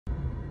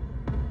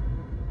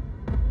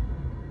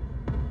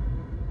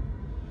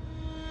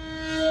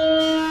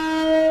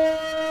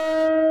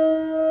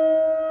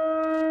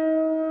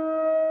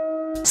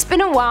been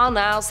a while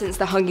now since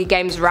The Hunger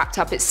Games wrapped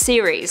up its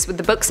series, with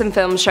the books and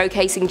films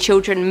showcasing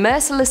children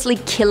mercilessly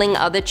killing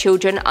other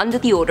children under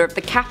the order of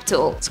the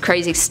Capitol. It's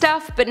crazy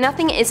stuff, but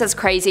nothing is as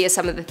crazy as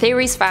some of the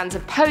theories fans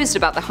have posed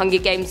about the Hunger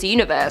Games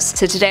universe.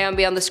 So today on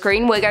Beyond the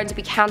Screen, we're going to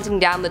be counting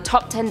down the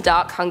top 10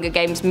 dark Hunger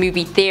Games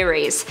movie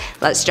theories.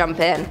 Let's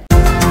jump in.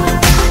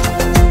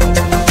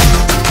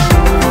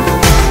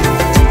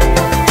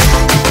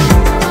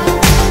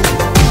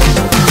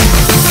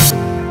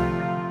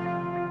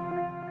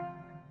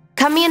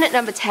 Coming in at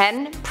number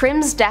 10,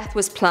 Prim's death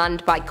was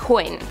planned by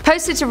Coin.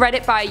 Posted to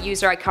Reddit by a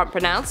user I can't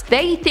pronounce,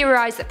 they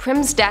theorized that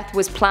Prim's death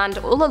was planned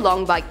all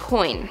along by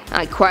Coin.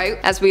 I quote,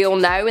 "As we all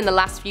know, in the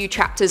last few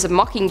chapters of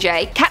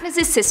Mockingjay,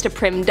 Katniss' sister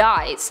Prim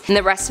dies. In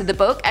the rest of the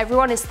book,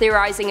 everyone is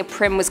theorizing if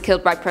Prim was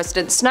killed by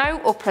President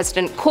Snow or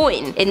President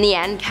Coin. In the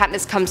end,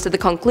 Katniss comes to the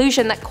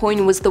conclusion that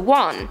Coin was the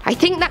one. I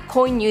think that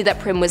Coin knew that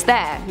Prim was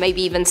there,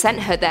 maybe even sent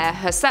her there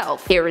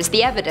herself. Here is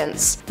the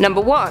evidence.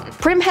 Number 1.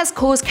 Prim has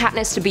caused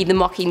Katniss to be the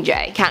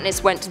Mockingjay.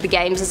 Katniss went to the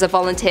games as a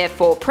volunteer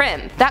for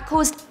Prim. That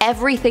caused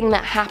everything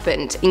that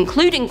happened,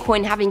 including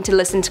Coin having to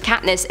listen to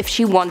Katniss if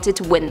she wanted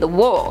to win the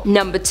war.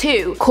 Number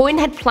 2. Coin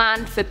had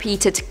planned for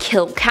Peeta to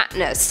kill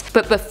Katniss,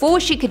 but before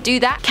she could do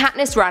that,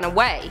 Katniss ran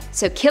away,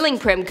 so killing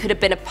Prim could have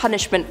been a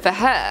punishment for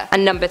her.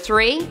 And number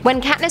 3.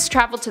 When Katniss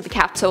travelled to the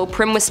Capitol,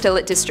 Prim was still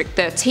at District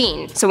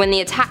 13, so when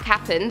the attack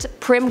happened,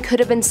 Prim could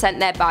have been sent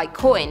there by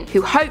Coin,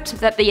 who hoped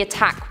that the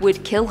attack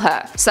would kill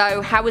her.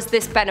 So how was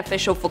this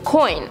beneficial for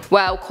Coin?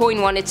 Well,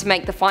 Coin wanted to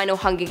make the final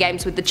Hunger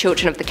Games with the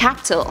children of the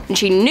Capitol, and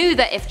she knew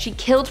that if she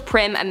killed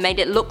Prim and made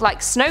it look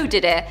like Snow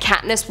did it,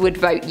 Katniss would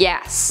vote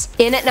yes.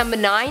 In at number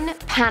 9,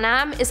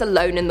 Panam is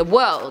alone in the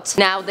world.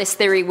 Now this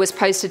theory was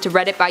posted to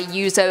Reddit by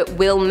user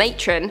Will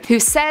Matron, who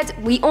said,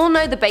 "We all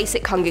know the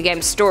basic Hunger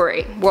Games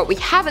story. What we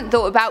haven't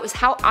thought about is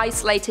how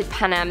isolated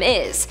Panam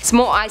is. It's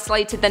more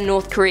isolated than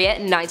North Korea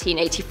in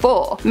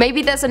 1984.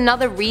 Maybe there's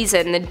another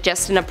reason than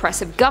just an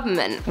oppressive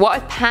government. What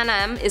if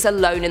Panam is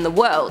alone in the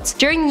world?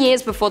 During the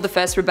years before the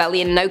first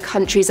rebellion, no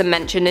countries are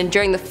mentioned, and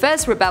during the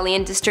first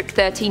rebellion, District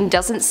 13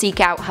 doesn't seek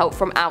out help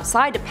from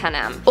outside of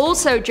Panam.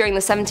 Also, during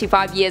the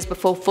 75 years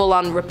before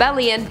full-on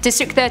rebellion,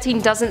 District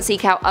 13 doesn't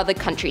seek out other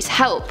countries'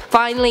 help.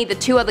 Finally, the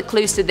two other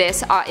clues to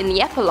this are in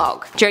the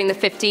epilogue. During the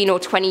 15 or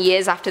 20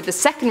 years after the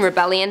second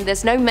rebellion,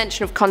 there's no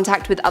mention of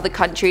contact with other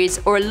countries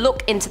or a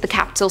look into the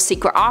Capitol's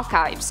secret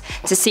archives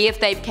to see if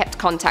they've kept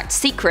contact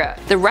secret.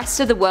 The rest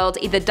of the world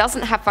either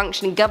doesn't have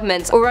functioning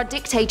governments or are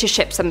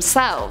dictatorships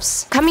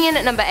themselves." Coming in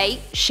at number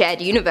 8,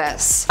 Shared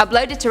Universe.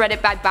 Uploaded to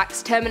Reddit by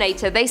Back's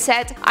Terminator, they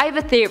said, "I have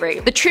a theory.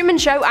 The Truman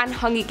Show and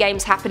Hunger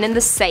Games happen in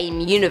the same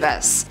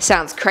universe.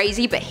 Sounds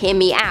crazy, but hear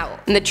me out.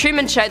 In the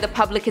Truman Show, the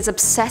public is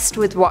obsessed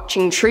with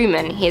watching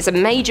Truman. He is a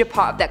major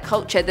part of their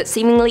culture that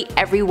seemingly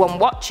everyone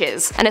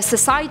watches, and a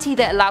society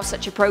that allows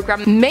such a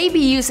program may be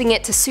using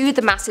it to soothe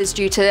the masses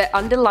due to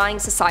underlying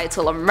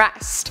societal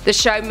unrest. The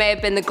show may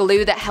have been the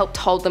glue that helped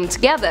hold them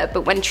together,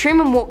 but when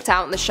Truman walked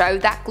out on the show,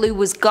 that glue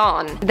was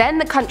gone. Then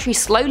the country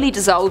slowly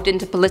dissolved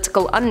into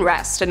political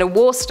unrest and a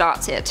war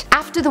started.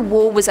 After the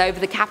war was over,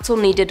 the Capitol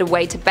needed a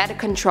way to better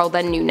control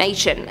their new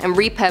nation, and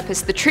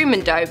repurposed the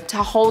Truman Dome to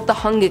hold the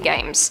Hunger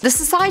Games. The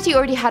society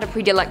already had a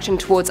predilection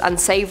towards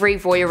unsavory,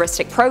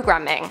 voyeuristic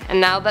programming, and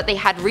now that they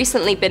had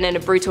recently been in a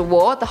brutal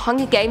war, the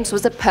Hunger Games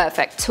was a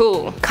perfect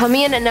tool."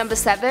 Coming in at number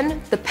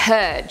 7, The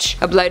Purge.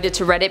 Uploaded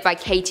to Reddit by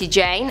Katie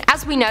Jane.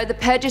 As we know, The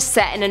Purge is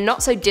set in a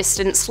not so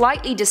distant,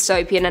 slightly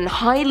dystopian and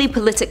highly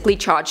politically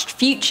charged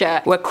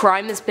future, where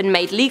crime has been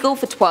made legal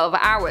for 12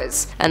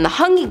 hours. And the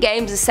Hunger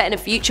Games is set in a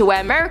future where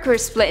America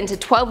is split into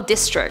 12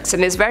 districts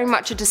and is very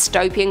much a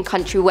dystopian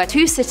country where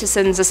 2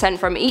 citizens are sent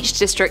from each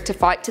district to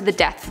fight to the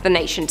death for the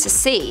nation to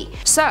see.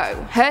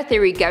 So, her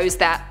theory goes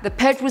that the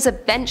Purge was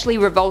eventually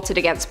revolted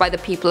against by the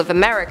people of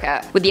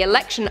America, with the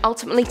election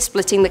ultimately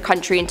splitting the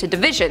country into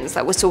divisions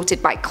that were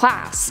sorted by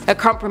class. A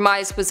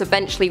compromise was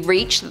eventually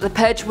reached that the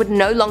Purge would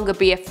no longer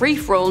be a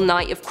free-for-all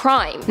night of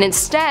crime, and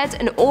instead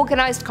an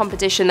organised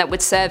competition that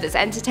would serve as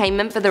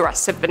entertainment for the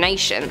rest of the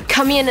nation.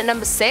 Coming in at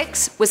number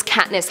 6 was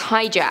Katniss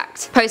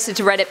Hijacked. Posted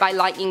to Reddit by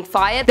Lightning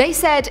Fire, they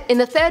said, "In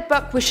the third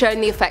book we're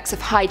shown the effects of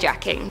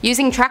hijacking,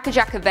 using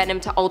Tracker-Jacker venom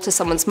to alter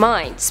someone's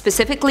mind,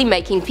 specifically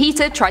making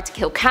Peeta try to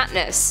kill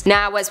Katniss.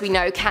 Now, as we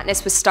know,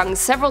 Katniss was stung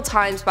several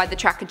times by the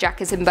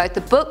Tracker-Jackers in both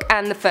the book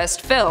and the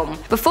first film.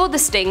 Before the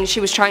sting, she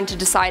was trying to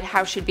decide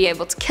how she'd be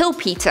able to kill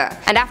Peeta,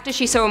 and after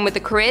she saw him with the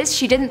careers,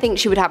 she didn't think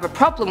she would have a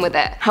problem with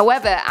it.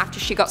 However, after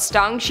she got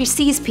stung, she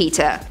sees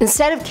Peeta.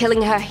 Instead of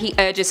killing her, he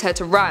urges her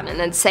to run and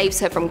then saves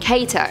her from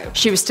Cato.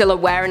 She was still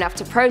aware enough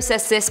to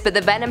process this, but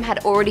the venom had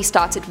already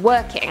started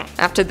working.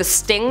 After the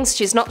stings,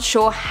 she's not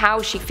sure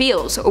how she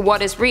feels or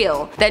what is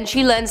real. Then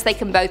she learns they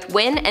can both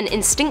win and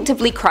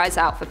instinctively cries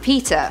out for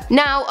Peeta.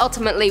 Now,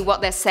 ultimately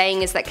what they're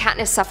saying is that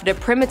Katniss suffered a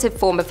primitive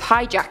form of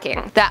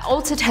hijacking that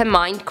altered her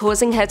mind,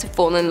 causing her to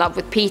fall in love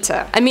with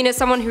Peeta. I mean, as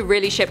someone who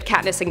really shipped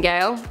Katniss and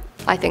Gale,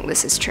 I think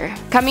this is true.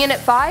 Coming in at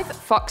 5,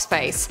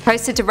 Foxface.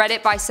 Posted to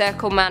Reddit by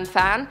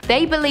CircleManFan,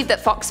 they believe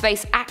that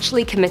Foxface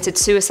actually committed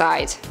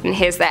suicide. And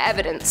here's their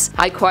evidence.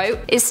 I quote,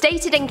 "It's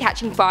stated in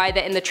Catching Fire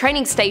that in the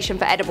training station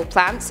for edible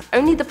plants,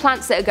 only the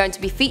plants that are going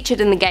to be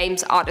featured in the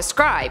games are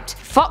described.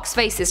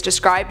 Foxface is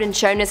described and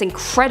shown as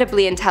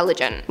incredibly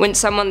intelligent. Wouldn't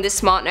someone this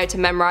smart know to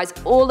memorize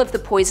all of the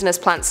poisonous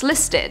plants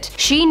listed?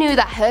 She knew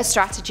that her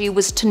strategy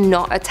was to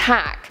not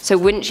attack. So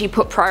wouldn't she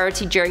put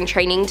priority during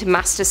training to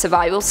master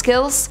survival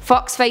skills?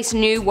 Foxface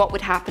knew what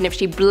would happen if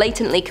she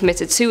blatantly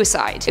committed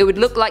suicide. It would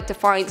look like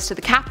defiance to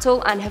the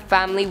capital and her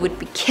family would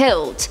be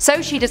killed.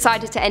 So she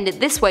decided to end it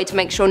this way to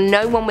make sure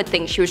no one would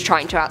think she was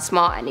trying to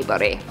outsmart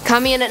anybody."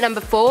 Coming in at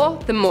number 4,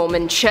 the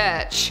Mormon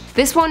Church.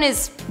 This one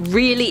is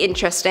really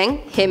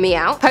interesting, hear me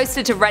out.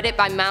 Posted to Reddit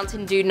by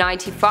Mountain Dew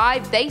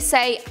 95, they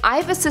say, "I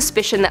have a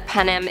suspicion that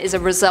Panem is a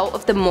result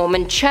of the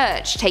Mormon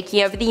Church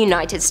taking over the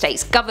United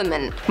States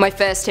government. My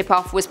first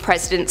tip-off was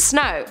President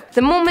Snow.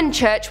 The Mormon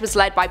Church was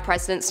led by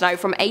President Snow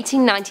from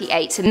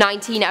 1898 to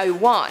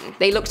 1901.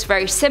 They looked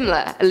very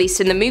similar, at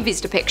least in the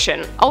movie's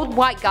depiction. Old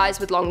white guys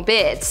with long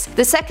beards.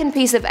 The second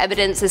piece of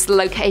evidence is the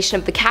location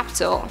of the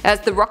capital. It has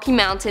the Rocky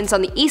Mountains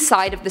on the east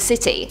side of the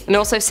city, and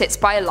also sits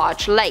by a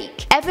large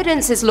lake.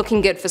 Evidence is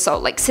looking good for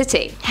Salt Lake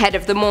City, head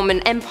of the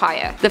Mormon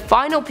Empire. The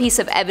final piece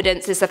of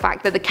evidence is the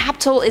fact that the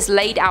capital is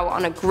laid out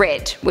on a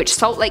grid, which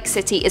Salt Lake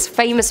City is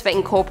famous for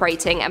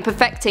incorporating and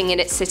perfecting in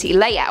its city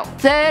layout.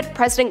 Third,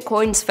 President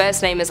Coin's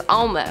first name is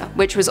Alma,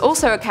 which was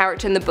also a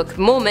character in the Book of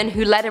Mormon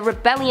who led a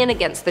rebellion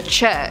against the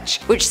church,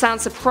 which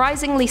sounds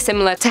surprisingly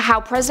similar to how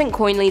President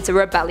Coin leads a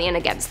rebellion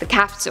against the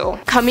capital."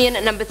 Coming in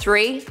at number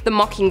 3, the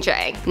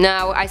Mockingjay.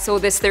 Now, I saw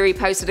this theory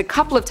posted a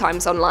couple of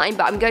times online,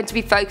 but I'm going to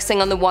be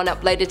focusing on the one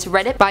uploaded to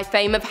Reddit by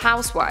Fame of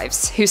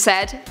Housewives, who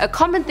said, "A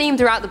common theme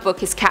throughout the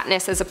book is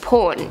Katniss as a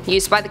pawn,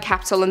 used by the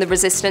capital and the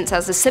resistance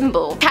as a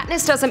symbol.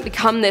 Katniss doesn't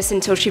become this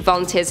until she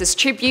volunteers as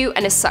tribute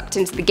and is sucked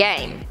into the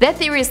game. Their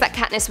theory is that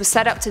Katniss was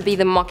set up to be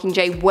the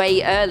Mockingjay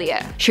way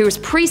earlier. She was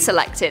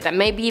pre-selected and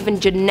maybe even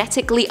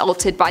genetically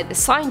altered by the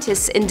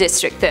scientists in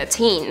District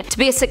 13 to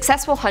be a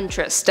successful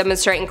huntress,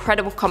 demonstrate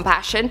incredible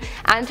compassion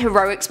and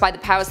heroics by the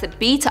powers that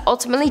be to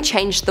ultimately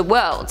change the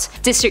world.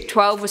 District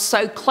 12 was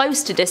so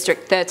close to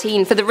District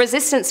 13 for the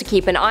resistance to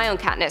keep an eye on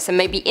Katniss and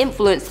maybe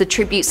influence the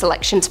tribute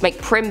selection to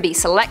make Prim be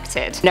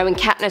selected. Knowing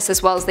Katniss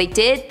as well as they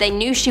did, they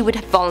knew she would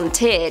have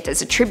volunteered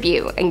as a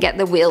tribute and get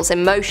the wheels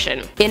in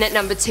motion." In at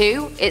number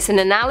 2, it's an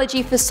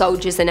analogy for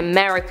soldiers in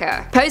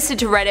America. Posted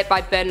to Reddit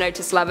by Burn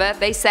Notice Lover,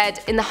 they said,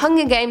 "In the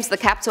Hunger Games, the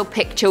Capitol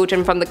picked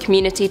children from the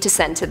community to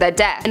send to their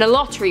death, in a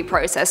lottery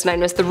process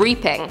known as the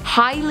Reaping,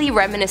 highly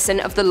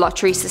reminiscent of the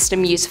lottery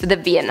system used for the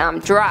Vietnam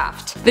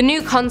draft. The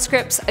new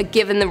conscripts are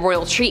given the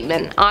royal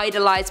treatment,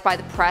 idolized by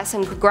the press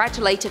and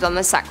congratulated on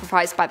the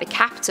sacrifice by the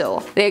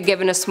Capitol. They are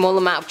given a small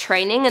amount of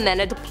training and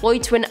then are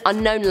deployed to an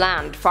unknown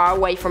land far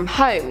away from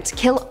home to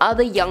kill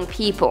other young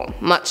people,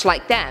 much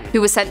like them,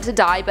 who were sent to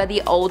die by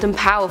the old and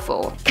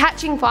powerful.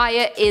 Catching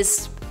Fire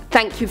is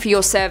thank you for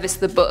your service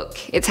the book.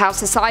 It's how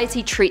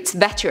society treats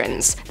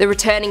veterans. The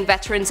returning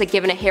veterans are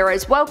given a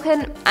hero's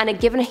welcome and are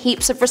given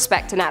heaps of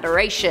respect and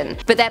adoration,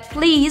 but their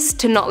pleas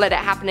to not let it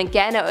happen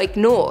again are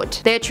ignored.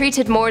 They are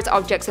treated more as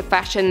objects of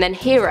fashion than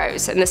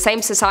heroes, and the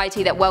same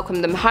society that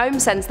welcomed them home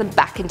sends them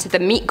back into the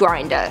meat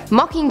grinder.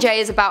 Mockingjay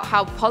is about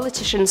how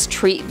politicians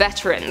treat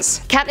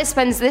veterans. Katniss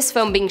spends this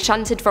film being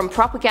shunted from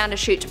propaganda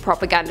shoot to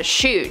propaganda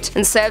shoot,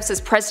 and serves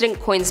as President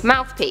Coin's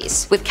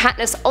mouthpiece, with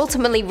Katniss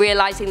ultimately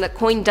realizing that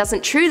Coin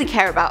doesn't truly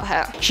care about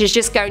her. She's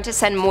just going to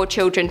send more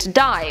children to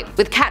die,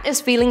 with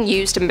Katniss feeling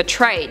used and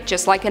betrayed,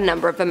 just like a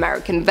number of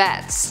American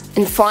vets.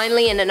 And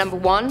finally, in at number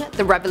 1,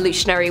 the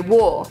Revolutionary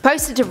War.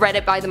 Posted to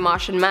Reddit by the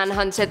Martian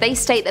Manhunter, they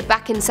state that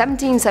back in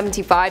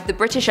 1775, the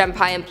British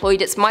Empire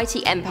employed its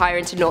mighty empire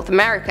into North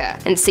America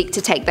and seek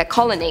to take their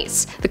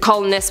colonies. The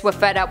colonists were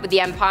fed up with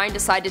the empire and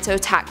decided to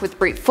attack with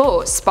brute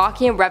force,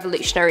 sparking a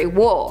revolutionary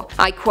war.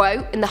 I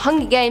quote, "In the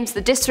Hunger Games, the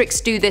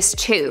districts do this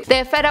too. They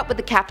are fed up with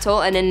the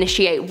capital and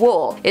initiate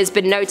war. It has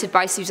been noted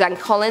by Suzanne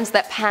Collins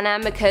that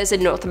Panem occurs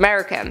in North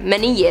America,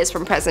 many years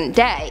from present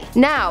day.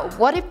 Now,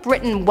 what if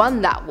Britain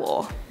won that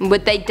war?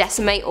 Would they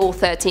decimate all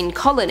 13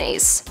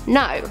 colonies?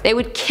 No. They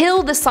would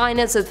kill the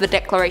signers of the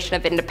Declaration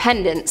of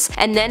Independence,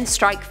 and then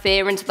strike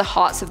fear into the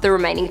hearts of the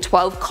remaining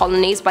 12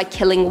 colonies by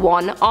killing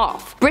one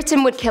off.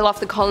 Britain would kill off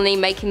the colony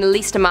making the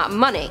least amount of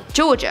money,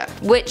 Georgia,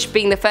 which,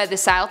 being the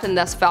furthest south and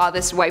thus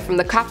farthest away from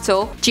the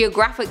capital,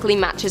 geographically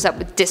matches up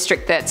with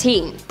District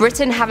 13.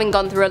 Britain, having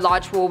gone through a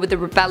large war with the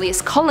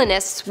rebellious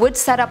colonists, would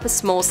set up a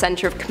small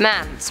centre of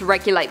command to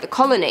regulate the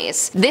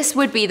colonies. This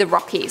would be the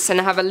Rockies, and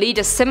have a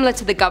leader similar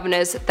to the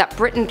governors that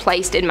Britain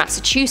placed in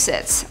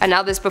Massachusetts and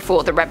others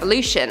before the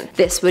Revolution.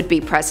 This would be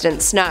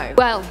President Snow."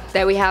 Well,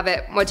 there we have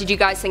it. What did you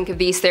guys think of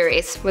these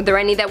theories? Were there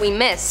any that we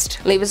missed?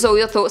 Leave us all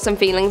your thoughts and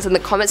feelings in the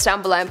comments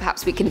down below, and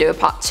perhaps we can do a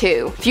part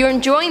 2. If you're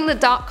enjoying the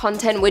dark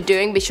content we're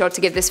doing, be sure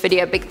to give this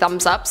video a big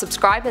thumbs up,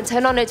 subscribe and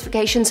turn on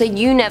notifications so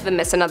you never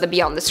miss another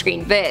Beyond the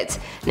Screen vid.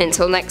 And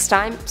until next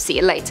time, see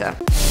you later.